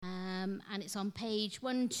and it's on page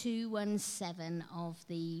 1217 of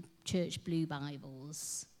the Church Blue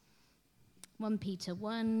Bibles. 1 Peter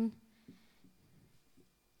 1,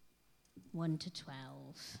 1 to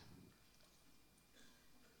 12.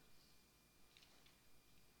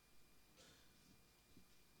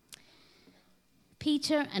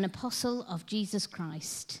 Peter, an apostle of Jesus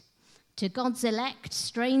Christ, to God's elect,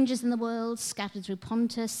 strangers in the world, scattered through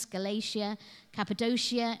Pontus, Galatia,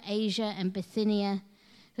 Cappadocia, Asia, and Bithynia,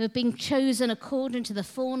 who have been chosen according to the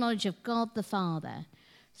foreknowledge of God the Father,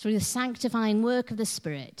 through the sanctifying work of the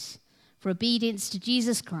Spirit, for obedience to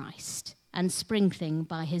Jesus Christ and sprinkling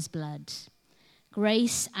by his blood.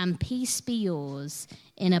 Grace and peace be yours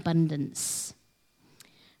in abundance.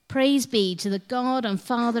 Praise be to the God and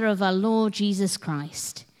Father of our Lord Jesus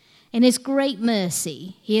Christ. In his great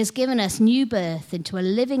mercy, he has given us new birth into a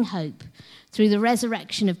living hope through the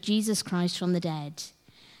resurrection of Jesus Christ from the dead,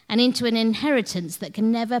 and into an inheritance that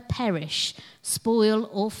can never perish, spoil,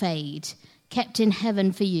 or fade, kept in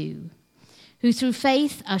heaven for you, who through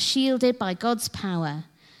faith are shielded by God's power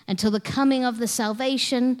until the coming of the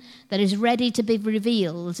salvation that is ready to be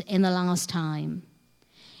revealed in the last time.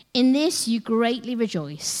 In this you greatly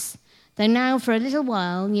rejoice, though now for a little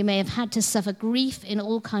while you may have had to suffer grief in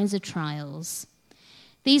all kinds of trials.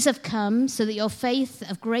 These have come so that your faith,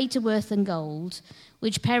 of greater worth than gold,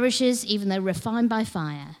 which perishes even though refined by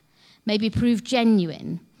fire, may be proved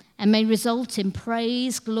genuine and may result in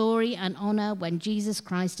praise, glory, and honor when Jesus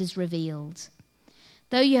Christ is revealed.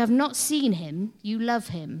 Though you have not seen him, you love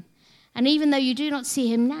him, and even though you do not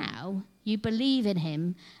see him now, you believe in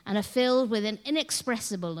him and are filled with an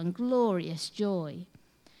inexpressible and glorious joy.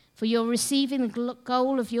 For you're receiving the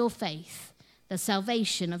goal of your faith, the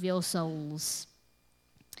salvation of your souls.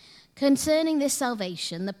 Concerning this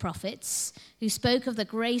salvation, the prophets, who spoke of the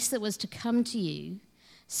grace that was to come to you,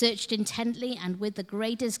 searched intently and with the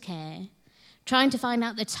greatest care, trying to find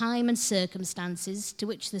out the time and circumstances to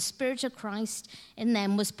which the Spirit of Christ in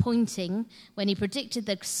them was pointing when he predicted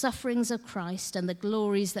the sufferings of Christ and the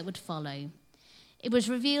glories that would follow. It was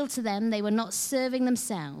revealed to them they were not serving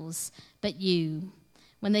themselves, but you,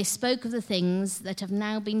 when they spoke of the things that have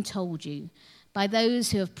now been told you by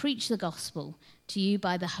those who have preached the gospel to you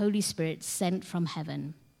by the Holy Spirit sent from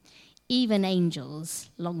heaven. Even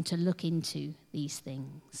angels long to look into these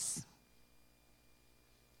things.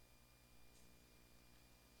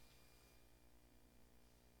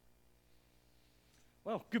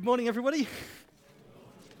 Well, good morning, everybody.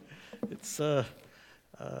 It's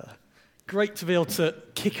great to be able to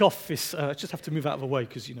kick off this. I just have to move out of the way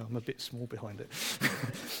because, I'm a bit small behind it.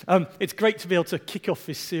 It's great to be able to kick off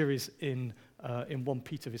this series in 1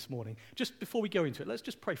 Peter this morning. Just before we go into it, let's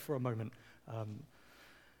just pray for a moment.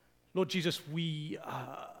 Lord Jesus, we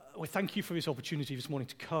thank you for this opportunity this morning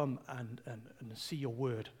to come and see your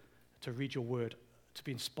word, to read your word, to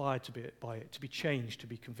be inspired by it, to be changed, to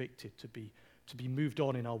be convicted, to be moved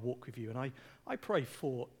on in our walk with you. And I pray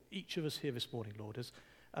for each of us here this morning, Lord,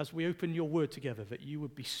 as we open your word together, that you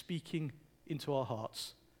would be speaking into our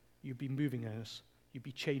hearts, you'd be moving us, you'd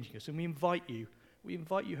be changing us. And we invite you,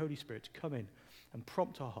 Holy Spirit, to come in and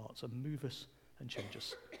prompt our hearts and move us and change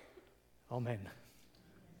us. Amen.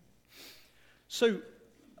 So,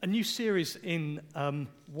 a new series in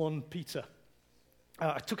 1 Peter.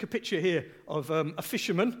 I took a picture here of a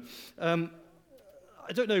fisherman.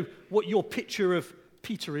 I don't know what your picture of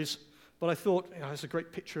Peter is, but I thought it's a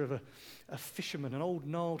great picture of a fisherman, an old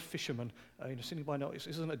gnarled fisherman, sitting by now. This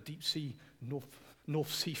isn't a deep sea,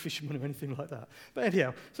 North Sea fisherman or anything like that. But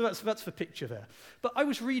anyhow, so that's the picture there. But I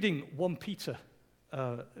was reading 1 Peter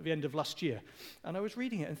at the end of last year, and I was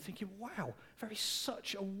reading it and thinking, wow, there is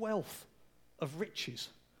such a wealth of riches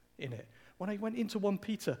in it. When I went into 1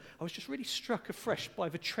 Peter, I was just really struck afresh by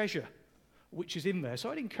the treasure which is in there.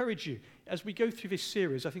 So I'd encourage you, as we go through this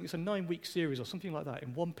series, I think it's a 9-week series or something like that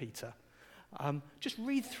in 1 Peter, just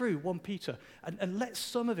read through 1 Peter and let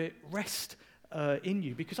some of it rest in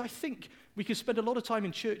you, because I think we can spend a lot of time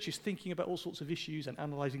in churches thinking about all sorts of issues and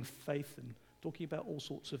analysing faith and talking about all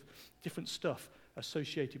sorts of different stuff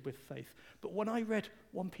associated with faith. But when I read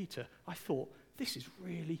 1 Peter, I thought, this is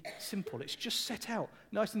really simple. It's just set out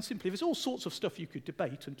nice and simply. There's all sorts of stuff you could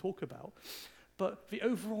debate and talk about, but the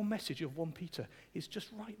overall message of 1 Peter is just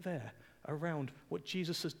right there around what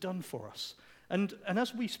Jesus has done for us. And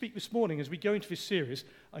as we speak this morning, as we go into this series,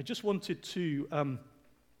 I just wanted to,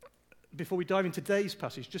 before we dive into today's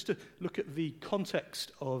passage, just to look at the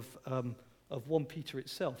context of 1 Peter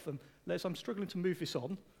itself. And Les, I'm struggling to move this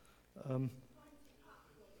on.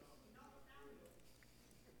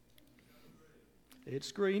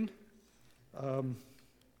 It's green. Well,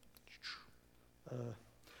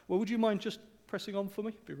 would you mind just pressing on for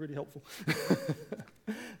me? It'd be really helpful.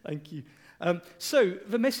 Thank you. So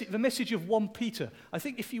the message of 1 Peter. I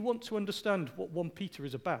think if you want to understand what 1 Peter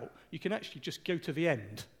is about, you can actually just go to the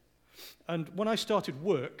end. And when I started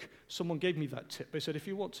work, someone gave me that tip. They said, if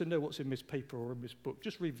you want to know what's in this paper or in this book,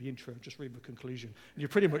 just read the intro, just read the conclusion, and you're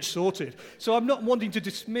pretty much sorted. So I'm not wanting to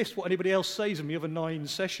dismiss what anybody else says in the other 9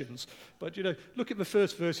 sessions, but, look at the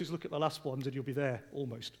first verses, look at the last ones, and you'll be there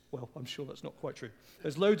almost. Well, I'm sure that's not quite true.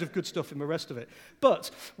 There's loads of good stuff in the rest of it. But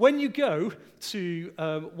when you go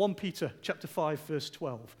to 1 Peter chapter 5, verse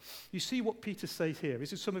 12, you see what Peter says here.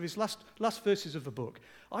 This is some of his last verses of the book.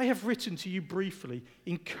 I have written to you briefly,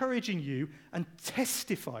 encouraging you and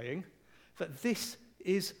testifying that this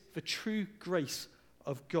is the true grace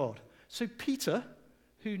of God. So Peter,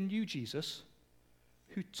 who knew Jesus,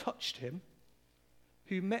 who touched him,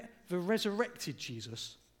 who met the resurrected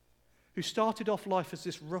Jesus, who started off life as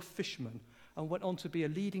this rough fisherman and went on to be a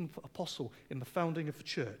leading apostle in the founding of the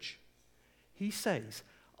church, he says,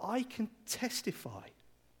 I can testify.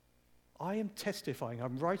 I am testifying,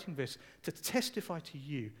 I'm writing this to testify to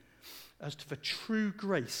you as to the true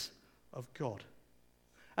grace of God.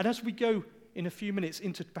 And as we go in a few minutes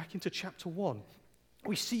back into chapter 1,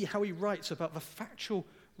 we see how he writes about the factual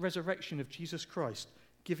resurrection of Jesus Christ,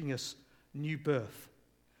 giving us new birth.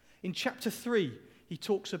 In chapter 3, he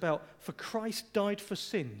talks about, for Christ died for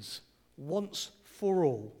sins, once for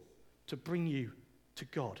all, to bring you to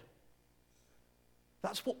God.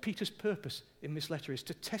 That's what Peter's purpose in this letter is,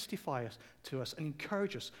 to testify to us and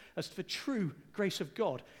encourage us as to the true grace of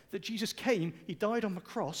God, that Jesus came, he died on the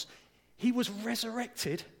cross, he was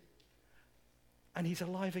resurrected, and he's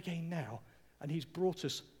alive again now, and he's brought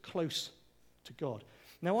us close to God.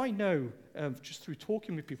 Now, I know, just through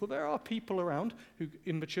talking with people, there are people around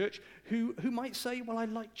in the church who might say, well, I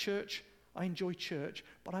like church, I enjoy church,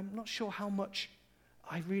 but I'm not sure how much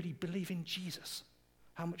I really believe in Jesus.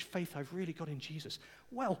 How much faith I've really got in Jesus.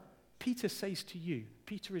 Well, Peter says to you,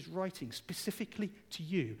 Peter is writing specifically to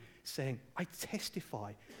you, saying, I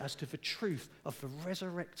testify as to the truth of the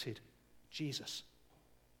resurrected Jesus.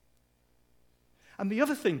 And the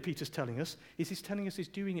other thing Peter's telling us is he's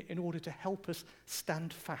doing it in order to help us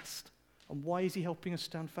stand fast. And why is he helping us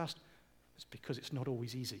stand fast? It's because it's not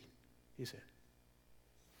always easy, is it?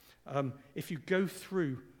 If you go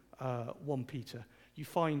through 1 Peter, you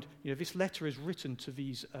find, this letter is written to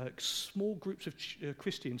these small groups of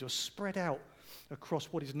Christians who are spread out across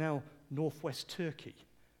what is now northwest Turkey.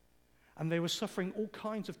 And they were suffering all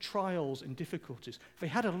kinds of trials and difficulties. They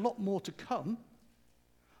had a lot more to come,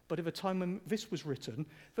 but at the time when this was written,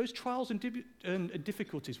 those trials and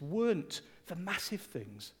difficulties weren't the massive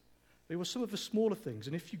things. They were some of the smaller things.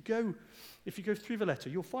 And if you go through the letter,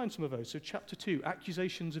 you'll find some of those. So chapter 2,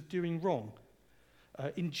 accusations of doing wrong.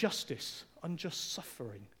 Injustice, unjust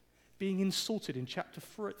suffering, being insulted in chapter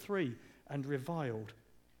 3 and reviled,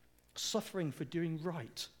 suffering for doing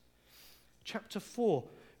right. Chapter 4,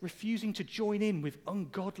 refusing to join in with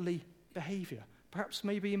ungodly behavior, perhaps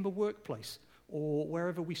maybe in the workplace or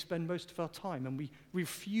wherever we spend most of our time, and we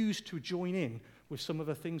refuse to join in with some of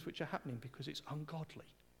the things which are happening because it's ungodly.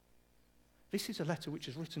 This is a letter which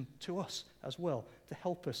is written to us as well to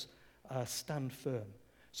help us stand firm.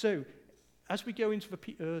 So, as we go into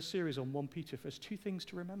the series on 1 Peter, there's 2 things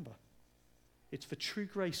to remember. It's the true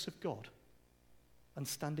grace of God and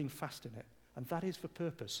standing fast in it. And that is the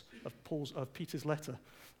purpose of Peter's letter.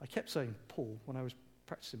 I kept saying Paul when I was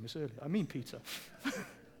practicing this earlier. I mean Peter.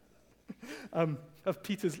 of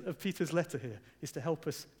Peter's letter here is to help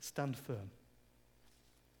us stand firm.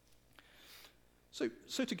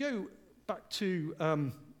 So to go back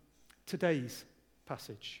to today's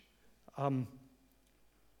passage,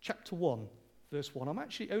 chapter 1, verse 1. I'm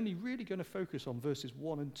actually only really going to focus on verses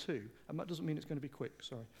 1 and 2, and that doesn't mean it's going to be quick,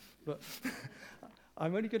 sorry. But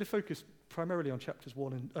I'm only going to focus primarily on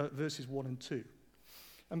verses 1 and 2.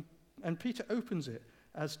 And Peter opens it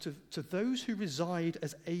as to those who reside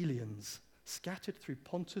as aliens, scattered through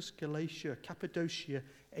Pontus, Galatia, Cappadocia,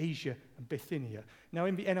 Asia, and Bithynia. Now,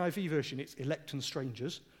 in the NIV version, it's elect and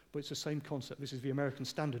strangers, but it's the same concept. This is the American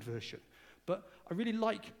Standard Version. But I really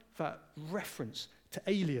like that reference to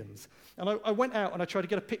aliens. And I went out and I tried to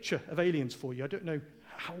get a picture of aliens for you. I don't know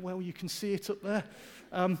how well you can see it up there.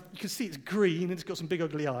 You can see it's green and it's got some big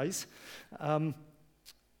ugly eyes. Can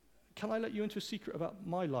I let you into a secret about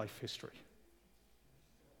my life history?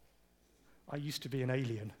 I used to be an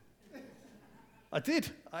alien. I did.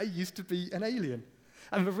 I used to be an alien.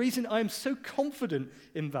 And the reason I am so confident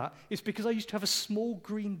in that is because I used to have a small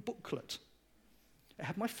green booklet. It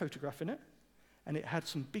had my photograph in it, and it had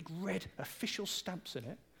some big red official stamps in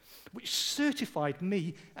it, which certified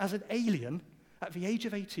me as an alien at the age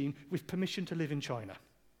of 18 with permission to live in China.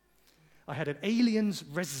 I had an alien's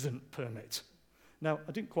resident permit. Now,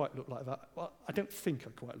 I didn't quite look like that. Well, I don't think I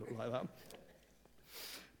quite look like that.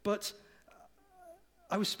 But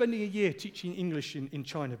I was spending a year teaching English in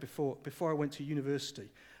China before I went to university.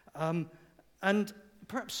 And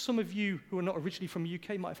perhaps some of you who are not originally from the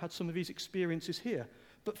UK might have had some of these experiences here.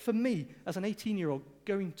 But for me, as an 18-year-old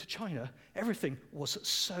going to China, everything was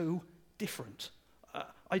so different.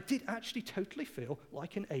 I did actually totally feel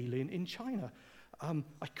like an alien in China.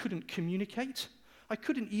 I couldn't communicate. I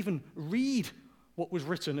couldn't even read what was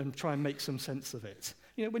written and try and make some sense of it.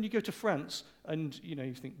 You know, when you go to France and,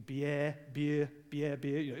 you think beer,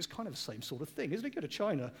 it's kind of the same sort of thing, isn't it? You go to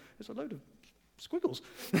China, there's a load of squiggles.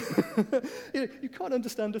 You can't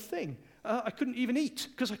understand a thing. I couldn't even eat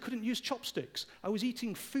because I couldn't use chopsticks. I was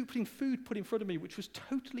eating food put in front of me, which was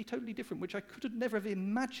totally, totally different, which I could have never have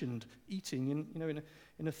imagined eating in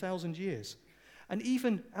 1,000 years. And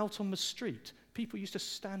even out on the street, people used to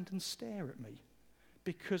stand and stare at me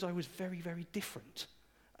because I was very, very different.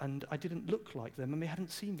 And I didn't look like them, and they hadn't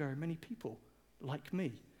seen very many people like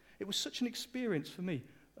me. It was such an experience for me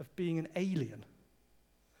of being an alien.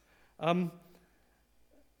 And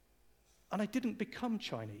I didn't become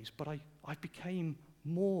Chinese, but I became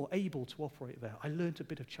more able to operate there. I learned a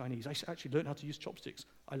bit of Chinese. I actually learned how to use chopsticks.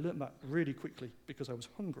 I learned that really quickly because I was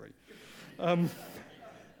hungry.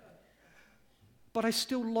 But I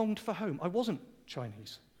still longed for home. I wasn't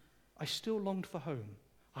Chinese. I still longed for home.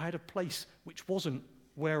 I had a place which wasn't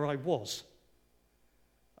where I was.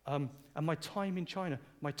 And my time in China,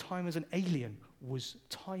 my time as an alien, was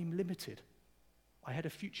time limited. I had a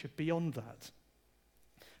future beyond that.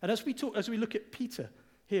 And as we look at Peter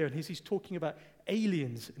here, and he's talking about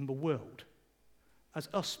aliens in the world, as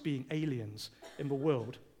us being aliens in the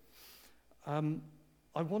world,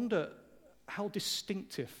 I wonder how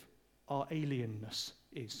distinctive our alienness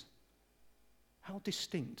is. How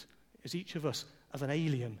distinct is each of us as an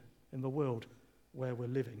alien in the world where we're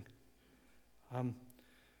living?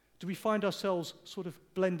 Do we find ourselves sort of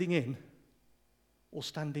blending in or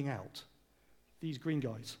standing out? These green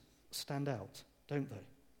guys stand out, don't they?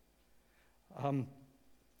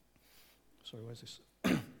 Sorry, where's this?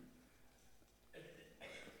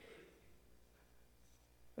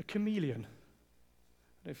 A chameleon.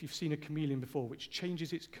 I don't know if you've seen a chameleon before, which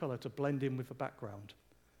changes its colour to blend in with the background.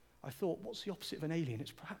 I thought, what's the opposite of an alien?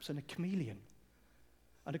 It's perhaps a chameleon.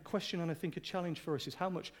 And a question, and I think a challenge for us, is how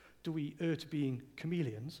much do we err to being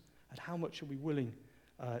chameleons, and how much are we willing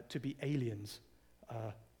to be aliens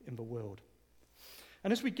in the world?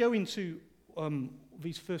 And as we go into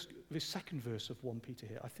this second verse of 1 Peter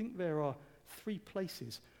here, I think there are 3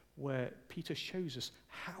 places where Peter shows us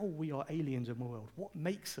how we are aliens in the world, what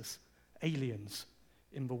makes us aliens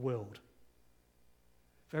in the world.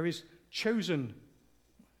 There is chosen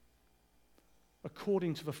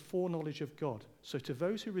according to the foreknowledge of God. So to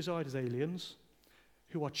those who reside as aliens,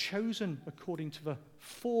 who are chosen according to the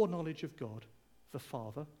foreknowledge of God, the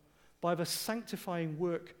Father, by the sanctifying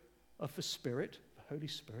work of the Spirit, the Holy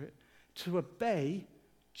Spirit, to obey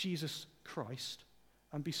Jesus Christ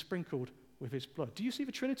and be sprinkled with his blood. Do you see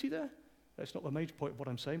the Trinity there? That's not the major point of what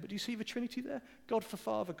I'm saying, but do you see the Trinity there? God the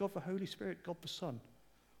Father, God the Holy Spirit, God the Son,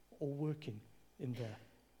 all working in there.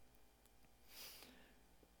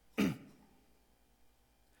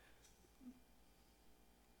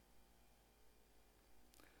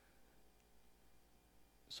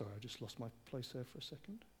 Sorry, I just lost my place there for a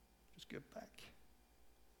second. Just go back.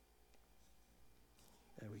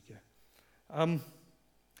 There we go.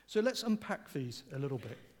 So let's unpack these a little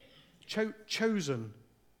bit. Chosen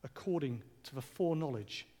according to the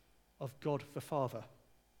foreknowledge of God the Father.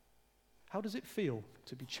 How does it feel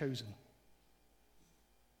to be chosen?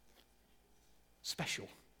 Special.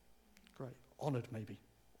 Great. Honored, maybe.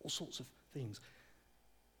 All sorts of things.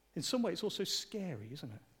 In some way, it's also scary,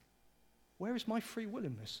 isn't it? Where is my free will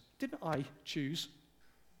in this? Didn't I choose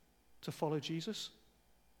to follow Jesus?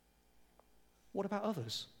 What about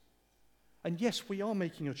others? And yes, we are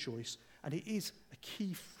making a choice, and it is a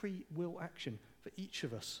key free will action that each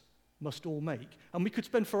of us must all make. And we could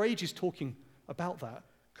spend for ages talking about that,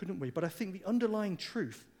 couldn't we? But I think the underlying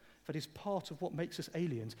truth that is part of what makes us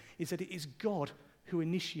aliens is that it is God who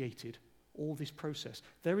initiated all this process.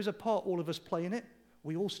 There is a part all of us play in it.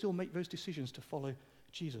 We all still make those decisions to follow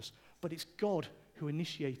Jesus. But it's God who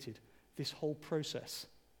initiated this whole process.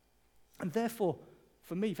 And therefore,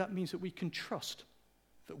 for me, that means that we can trust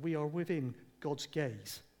that we are within God's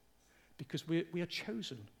gaze because we are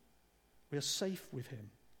chosen. We are safe with him.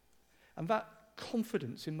 And that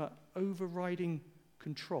confidence in that overriding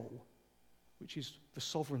control, which is the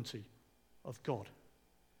sovereignty of God,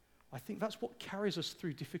 I think that's what carries us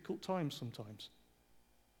through difficult times sometimes,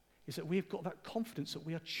 is that we've got that confidence that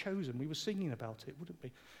we are chosen. We were singing about it, wouldn't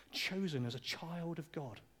we? Chosen as a child of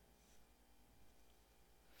God.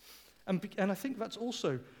 And I think that's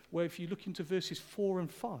also where, if you look into verses 4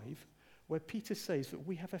 and 5, where Peter says that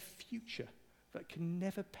we have a future that can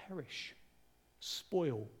never perish,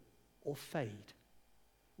 spoil, or fade.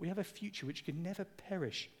 We have a future which can never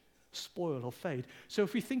perish, spoil, or fade. So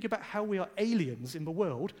if we think about how we are aliens in the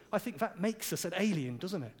world, I think that makes us an alien,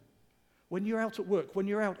 doesn't it? When you're out at work, when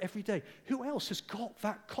you're out every day, who else has got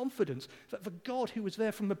that confidence that the God who was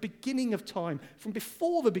there from the beginning of time, from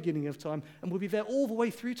before the beginning of time, and will be there all the way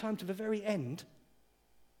through time to the very end,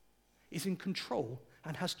 is in control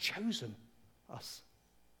and has chosen us?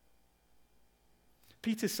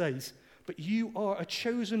 Peter says, but you are a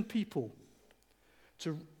chosen people,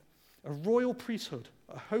 to a royal priesthood,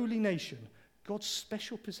 a holy nation, God's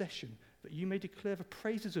special possession, that you may declare the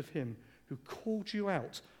praises of him who called you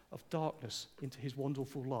out of darkness into his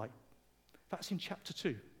wonderful light. That's in chapter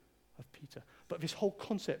 2 of Peter. But this whole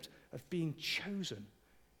concept of being chosen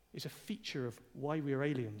is a feature of why we are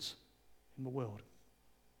aliens in the world.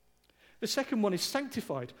 The second one is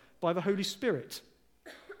sanctified by the Holy Spirit.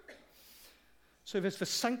 So there's the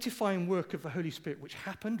sanctifying work of the Holy Spirit which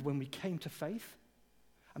happened when we came to faith,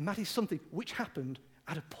 and that is something which happened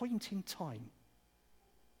at a point in time.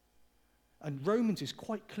 And Romans is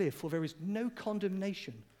quite clear, for there is no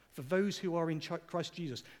condemnation for those who are in Christ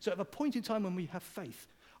Jesus. So at the point in time when we have faith,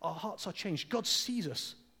 our hearts are changed. God sees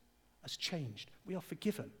us as changed. We are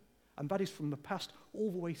forgiven. And that is from the past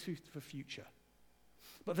all the way through to the future.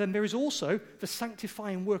 But then there is also the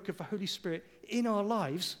sanctifying work of the Holy Spirit in our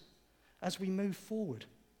lives as we move forward.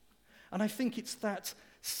 And I think it's that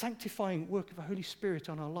sanctifying work of the Holy Spirit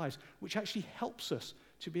on our lives which actually helps us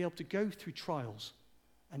to be able to go through trials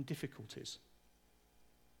and difficulties.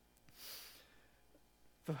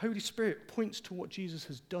 The Holy Spirit points to what Jesus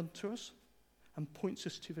has done to us and points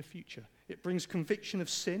us to the future. It brings conviction of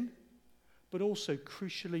sin, but also,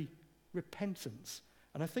 crucially, repentance.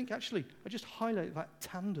 And I think, actually, I just highlight that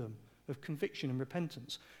tandem of conviction and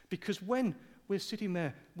repentance, because when we're sitting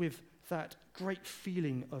there with that great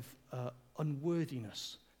feeling of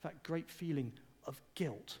unworthiness, that great feeling of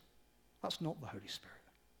guilt, that's not the Holy Spirit.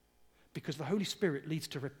 Because the Holy Spirit leads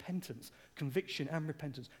to repentance, conviction and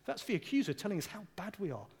repentance. That's the accuser telling us how bad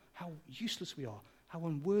we are, how useless we are, how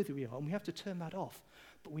unworthy we are, and we have to turn that off.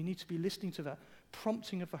 But we need to be listening to that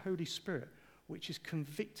prompting of the Holy Spirit, which is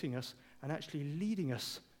convicting us and actually leading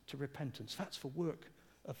us to repentance. That's the work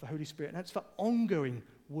of the Holy Spirit, and that's the ongoing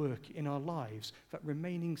work in our lives, that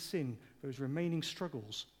remaining sin, those remaining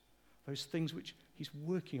struggles, those things which he's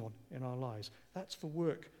working on in our lives. That's the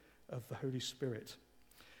work of the Holy Spirit.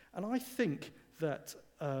 And I think that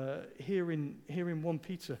here in 1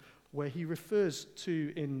 Peter, where he refers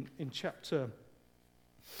to in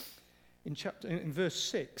verse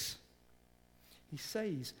 6, he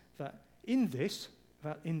says that in this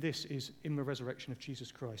is in the resurrection of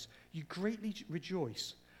Jesus Christ, you greatly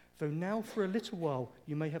rejoice, though now for a little while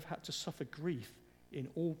you may have had to suffer grief in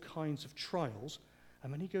all kinds of trials.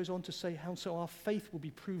 And then he goes on to say how so our faith will be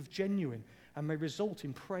proved genuine and may result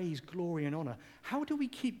in praise, glory, and honor. How do we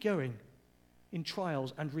keep going in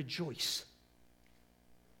trials and rejoice?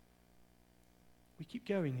 We keep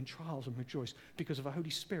going in trials and rejoice because of the Holy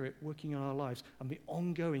Spirit working in our lives and the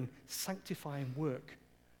ongoing sanctifying work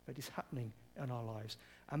that is happening in our lives.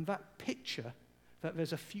 And that picture that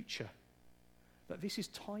there's a future, that this is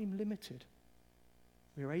time limited.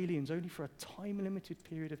 We're aliens only for a time limited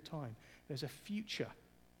period of time. There's a future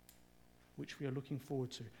which we are looking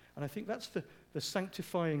forward to. And I think that's the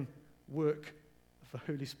sanctifying work of the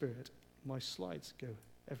Holy Spirit. My slides go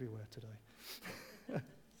everywhere today.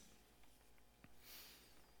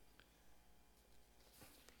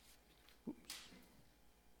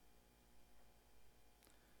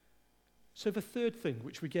 So the third thing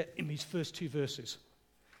which we get in these first two verses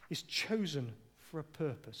is chosen for a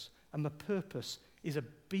purpose. And the purpose is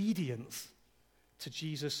obedience to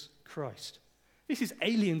Jesus Christ. This is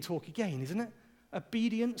alien talk again, isn't it?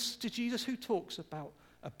 Obedience to Jesus. Who talks about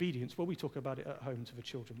obedience? Well, we talk about it at home to the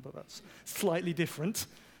children, but that's slightly different.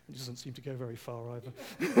 It doesn't seem to go very far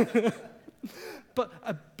either. But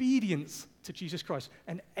obedience to Jesus Christ,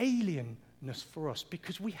 an alienness for us,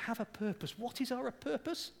 because we have a purpose. What is our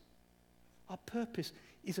purpose? Our purpose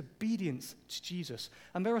is obedience to Jesus.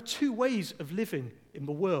 And there are two ways of living in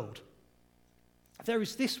the world. There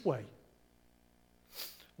is this way,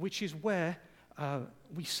 which is where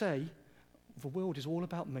we say, the world is all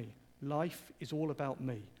about me. Life is all about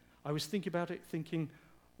me. I was thinking about it, thinking,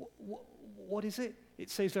 what is it? it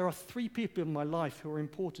says there are three people in my life who are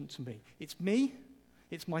important to me. It's me,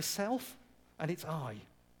 it's myself, and it's I.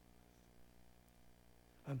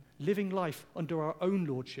 Living life under our own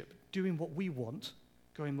lordship, doing what we want,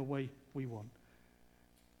 going the way we want.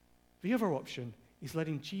 The other option is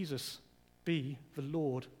letting Jesus be the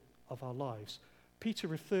Lord of our lives. Peter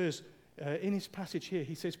refers in his passage here,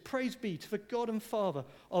 he says, "Praise be to the God and Father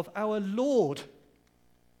of our Lord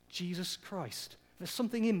Jesus Christ." There's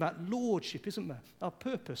something in that lordship, isn't there? Our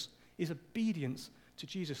purpose is obedience to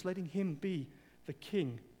Jesus, letting him be the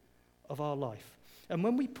king of our life. And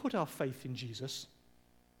when we put our faith in Jesus,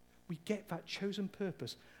 we get that chosen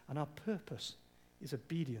purpose, and our purpose is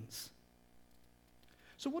obedience.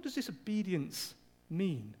 So what does this obedience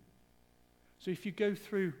mean? So if you go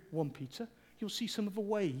through 1 Peter, you'll see some of the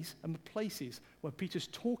ways and the places where Peter's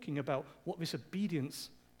talking about what this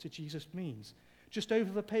obedience to Jesus means. Just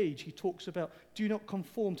over the page, he talks about, do not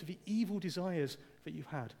conform to the evil desires that you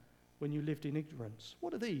had when you lived in ignorance.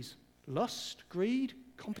 What are these? Lust, greed,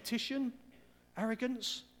 competition,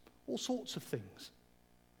 arrogance, all sorts of things.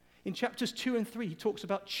 In chapters 2 and 3, he talks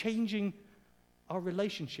about changing our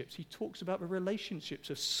relationships. He talks about the relationships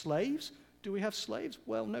of slaves. Do we have slaves?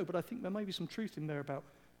 Well, no, but I think there may be some truth in there about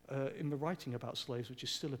in the writing about slaves, which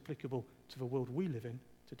is still applicable to the world we live in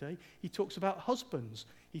today. He talks about husbands.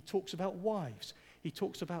 He talks about wives. He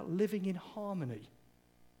talks about living in harmony.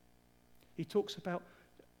 He talks about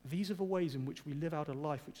these are the ways in which we live out a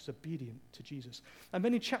life which is obedient to Jesus. And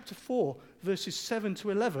then in chapter 4, verses 7 to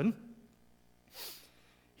 11,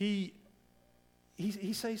 he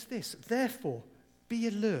says this, "Therefore, be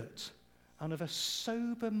alert and of a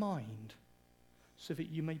sober mind so that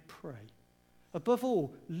you may pray. Above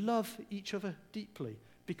all, love each other deeply,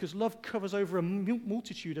 because love covers over a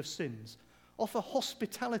multitude of sins. Offer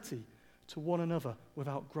hospitality to one another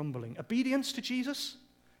without grumbling." Obedience to Jesus?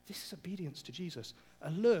 This is obedience to Jesus.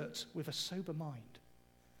 Alert with a sober mind.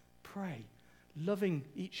 Pray, loving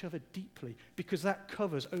each other deeply, because that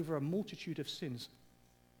covers over a multitude of sins.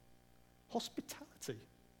 Hospitality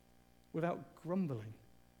without grumbling.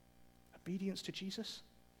 Obedience to Jesus?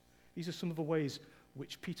 These are some of the ways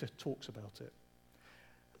which Peter talks about it.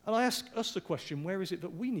 And I ask us the question, where is it that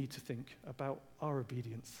we need to think about our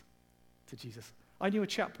obedience to Jesus? I knew a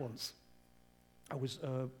chap once. I was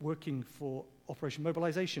working for Operation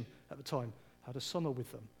Mobilization at the time, had a summer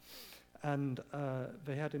with them. And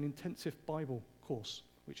they had an intensive Bible course,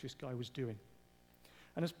 which this guy was doing.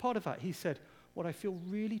 And as part of that, he said, what I feel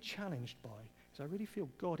really challenged by is I really feel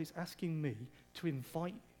God is asking me to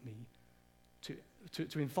invite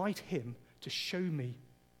him to show me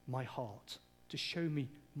my heart, to show me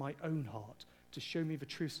my own heart, to show me the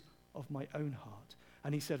truth of my own heart.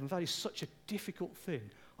 And he said, and that is such a difficult thing.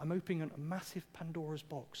 I'm opening a massive Pandora's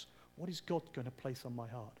box. What is God going to place on my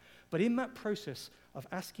heart? But in that process of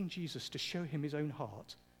asking Jesus to show him his own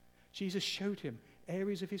heart, Jesus showed him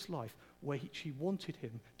areas of his life where he wanted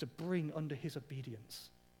him to bring under his obedience.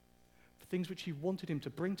 The things which he wanted him to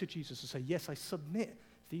bring to Jesus and say, yes, I submit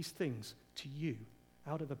these things to you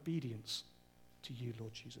out of obedience to you,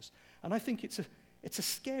 Lord Jesus. And I think it's a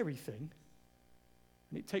scary thing,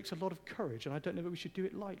 and it takes a lot of courage, and I don't know that we should do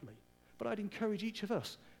it lightly. But I'd encourage each of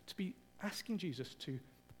us to be asking Jesus to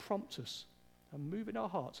prompt us and move in our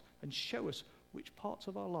hearts and show us which parts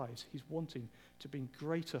of our lives he's wanting to be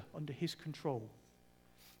greater under his control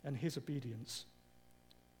and his obedience.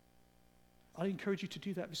 I encourage you to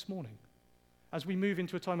do that this morning. As we move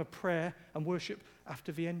into a time of prayer and worship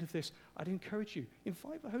after the end of this, I'd encourage you,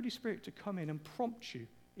 invite the Holy Spirit to come in and prompt you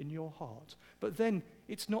in your heart. But then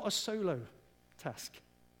it's not a solo task.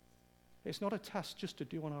 It's not a task just to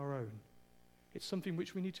do on our own. It's something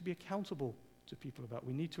which we need to be accountable to people about.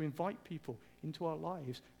 We need to invite people into our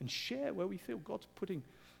lives and share where we feel God's putting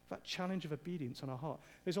that challenge of obedience on our heart.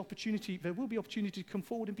 There will be opportunity to come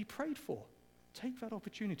forward and be prayed for. Take that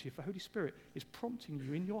opportunity if the Holy Spirit is prompting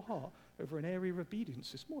you in your heart over an area of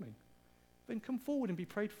obedience this morning. Then come forward and be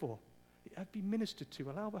prayed for. Be ministered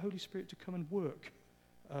to. Allow the Holy Spirit to come and work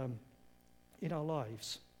in our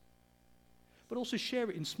lives. But also share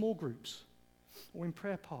it in small groups or in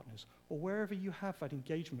prayer partners or wherever you have that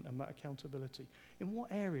engagement and that accountability. In what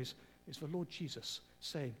areas is the Lord Jesus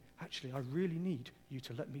saying, actually, I really need you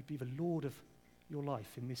to let me be the Lord of your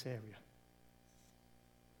life in this area?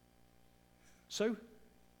 So,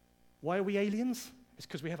 why are we aliens? It's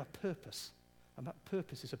because we have a purpose, and that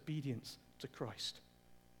purpose is obedience to Christ.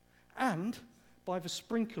 And by the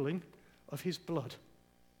sprinkling of his blood,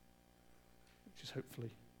 which is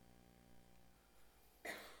hopefully...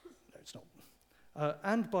 No, it's not.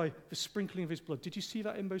 And by the sprinkling of his blood. Did you see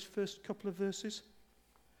that in those first couple of verses?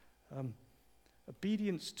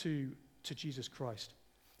 Obedience to to Jesus Christ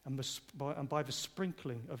and by the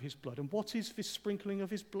sprinkling of his blood. And what is this sprinkling of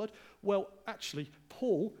his blood? Well, actually,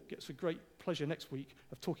 Paul gets a great pleasure next week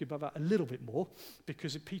of talking about that a little bit more,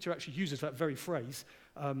 because Peter actually uses that very phrase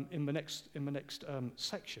in the next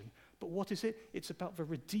section. But what is it? It's about the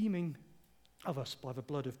redeeming of us by the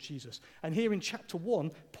blood of Jesus. And here in chapter 1,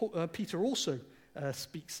 Peter also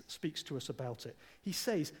speaks to us about it. He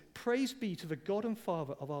says, "Praise be to the God and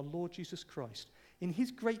Father of our Lord Jesus Christ. In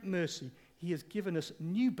his great mercy, he has given us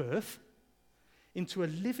new birth into a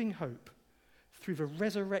living hope through the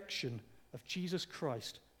resurrection of Jesus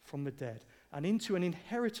Christ from the dead, and into an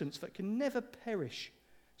inheritance that can never perish,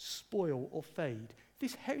 spoil, or fade.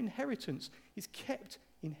 This inheritance is kept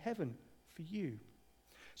in heaven for you."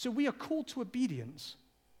 So we are called to obedience,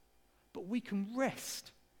 but we can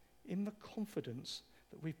rest in the confidence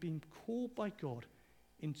that we've been called by God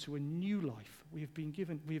into a new life. We have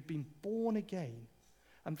been born again.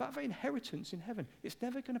 And that inheritance in heaven, it's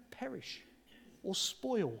never going to perish or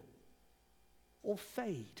spoil or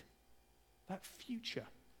fade. That future.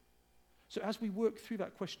 So as we work through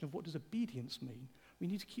that question of what does obedience mean, we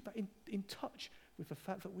need to keep that in touch with the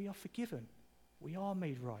fact that we are forgiven. We are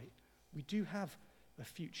made right. We do have a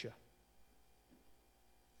future.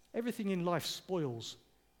 Everything in life spoils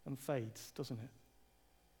and fades, doesn't it?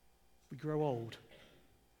 We grow old.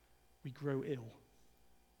 We grow ill.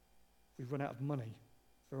 We run out of money.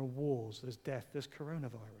 There are wars, there's death, there's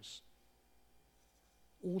coronavirus.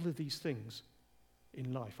 All of these things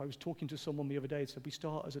in life. I was talking to someone the other day and said we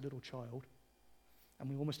start as a little child and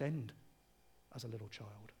we almost end as a little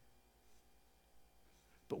child.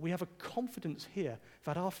 But we have a confidence here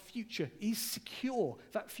that our future is secure.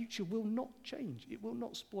 That future will not change. It will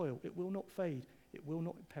not spoil. It will not fade. It will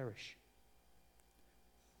not perish.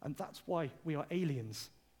 And that's why we are aliens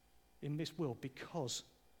in this world, because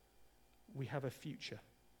we have a future.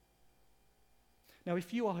 Now,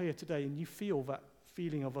 if you are here today and you feel that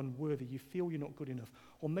feeling of unworthy, you feel you're not good enough,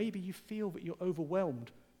 or maybe you feel that you're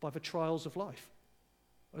overwhelmed by the trials of life,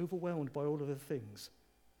 overwhelmed by all of the things,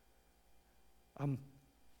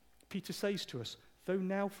 Peter says to us, though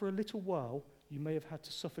now for a little while you may have had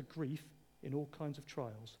to suffer grief in all kinds of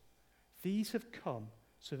trials, these have come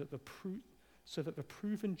so that the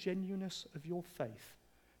proven genuineness of your faith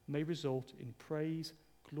may result in praise,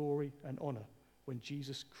 glory, and honor when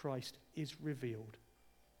Jesus Christ is revealed.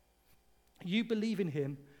 You believe in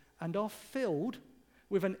him and are filled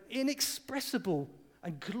with an inexpressible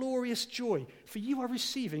and glorious joy, for you are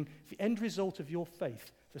receiving the end result of your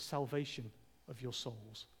faith, the salvation of your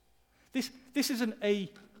souls. This isn't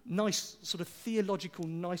a nice sort of theological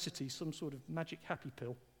nicety, some sort of magic happy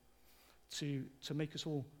pill to make us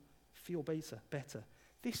all feel better.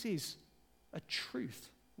 This is a truth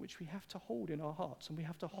which we have to hold in our hearts and we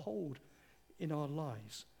have to hold in our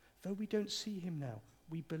lives. Though we don't see him now,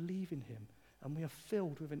 we believe in him and we are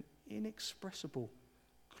filled with an inexpressible,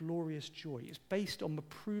 glorious joy. It's based on the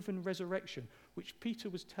proven resurrection, which Peter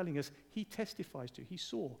was telling us he testifies to. He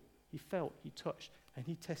saw, he felt, he touched, and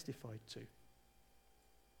he testified to.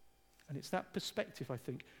 And it's that perspective, I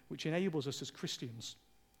think, which enables us as Christians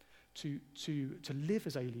to live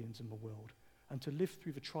as aliens in the world and to live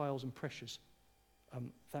through the trials and pressures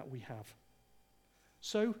that we have.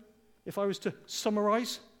 So, if I was to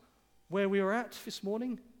summarize where we are at this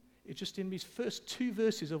morning, it's just in these first 2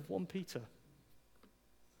 verses of 1 Peter.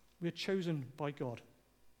 We are chosen by God,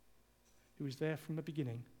 who is there from the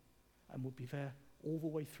beginning and will be there all the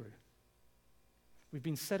way through. We've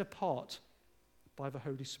been set apart by the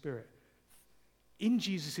Holy Spirit. In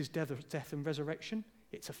Jesus' death and resurrection,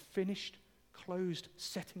 it's a finished, closed,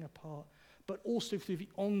 setting apart, but also through the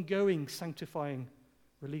ongoing sanctifying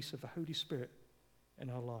release of the Holy Spirit in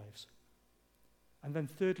our lives. And then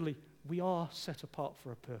thirdly, we are set apart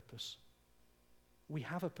for a purpose. We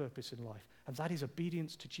have a purpose in life, and that is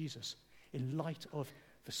obedience to Jesus in light of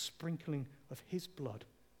the sprinkling of his blood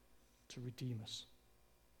to redeem us.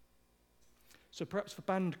 So perhaps the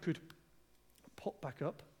band could pop back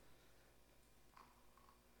up,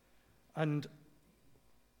 and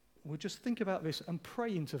we'll just think about this and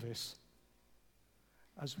pray into this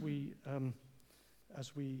as we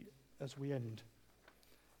end.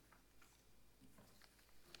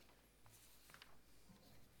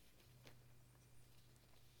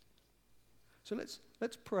 So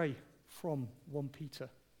let's pray from 1 Peter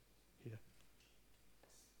here.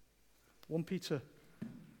 1 Peter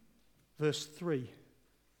verse 3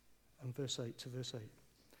 and verse 8 to verse 8.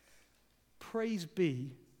 Praise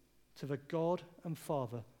be to the God and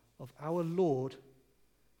Father of our Lord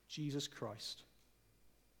Jesus Christ.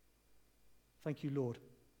 Thank you, Lord,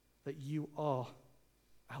 that you are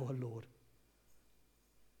our Lord.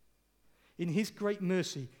 In his great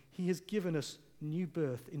mercy, he has given us new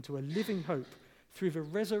birth into a living hope through the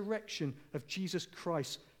resurrection of Jesus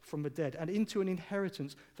Christ from the dead and into an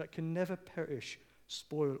inheritance that can never perish,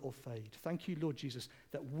 spoil, or fade. Thank you, Lord Jesus,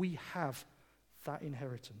 that we have that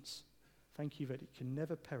inheritance. Thank you that it can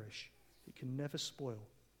never perish, it can never spoil,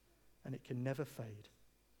 and it can never fade.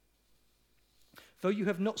 Though you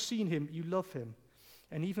have not seen him, you love him.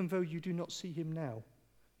 And even though you do not see him now,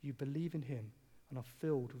 you believe in him and are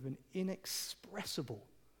filled with an inexpressible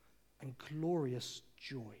and glorious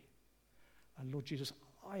joy. And Lord Jesus,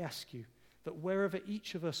 I ask you that wherever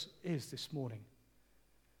each of us is this morning,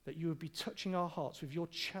 that you would be touching our hearts with your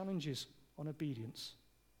challenges on obedience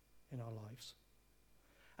in our lives.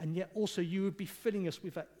 And yet also you would be filling us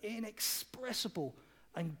with that inexpressible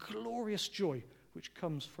and glorious joy which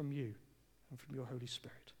comes from you and from your Holy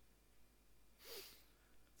Spirit.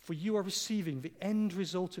 For you are receiving the end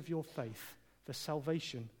result of your faith, the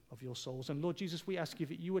salvation of your souls. And Lord Jesus, we ask you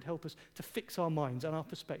that you would help us to fix our minds and our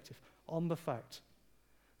perspective on the fact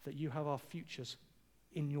that you have our futures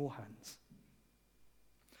in your hands.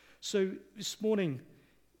 So this morning,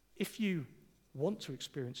 if you want to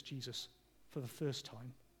experience Jesus for the first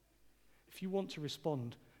time, if you want to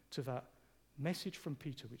respond to that message from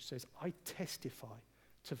Peter which says, I testify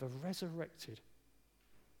to the resurrected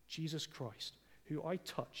Jesus Christ, who I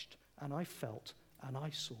touched and I felt and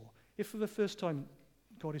I saw. If for the first time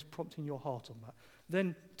God is prompting your heart on that,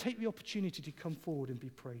 then take the opportunity to come forward and be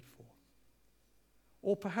prayed for.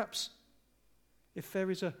 Or perhaps if there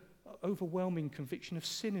is an overwhelming conviction of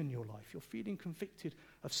sin in your life, you're feeling convicted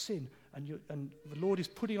of sin and the Lord is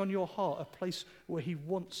putting on your heart a place where he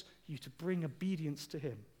wants you to bring obedience to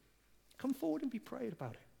him, come forward and be prayed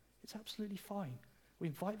about it. It's absolutely fine. We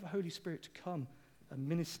invite the Holy Spirit to come and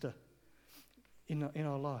minister in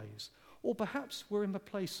our lives. Or perhaps we're in a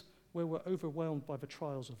place where we're overwhelmed by the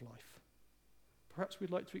trials of life. Perhaps we'd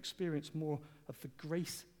like to experience more of the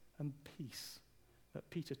grace and peace that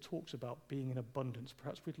Peter talks about being in abundance.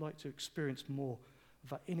 Perhaps we'd like to experience more of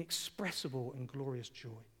that inexpressible and glorious joy.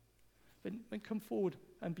 Then come forward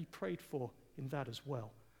and be prayed for in that as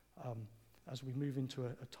well, as we move into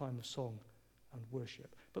a time of song and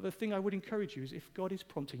worship. But the thing I would encourage you is if God is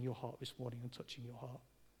prompting your heart this morning and touching your heart,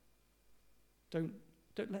 don't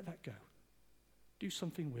let that go. Do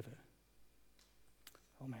something with it.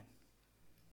 Amen.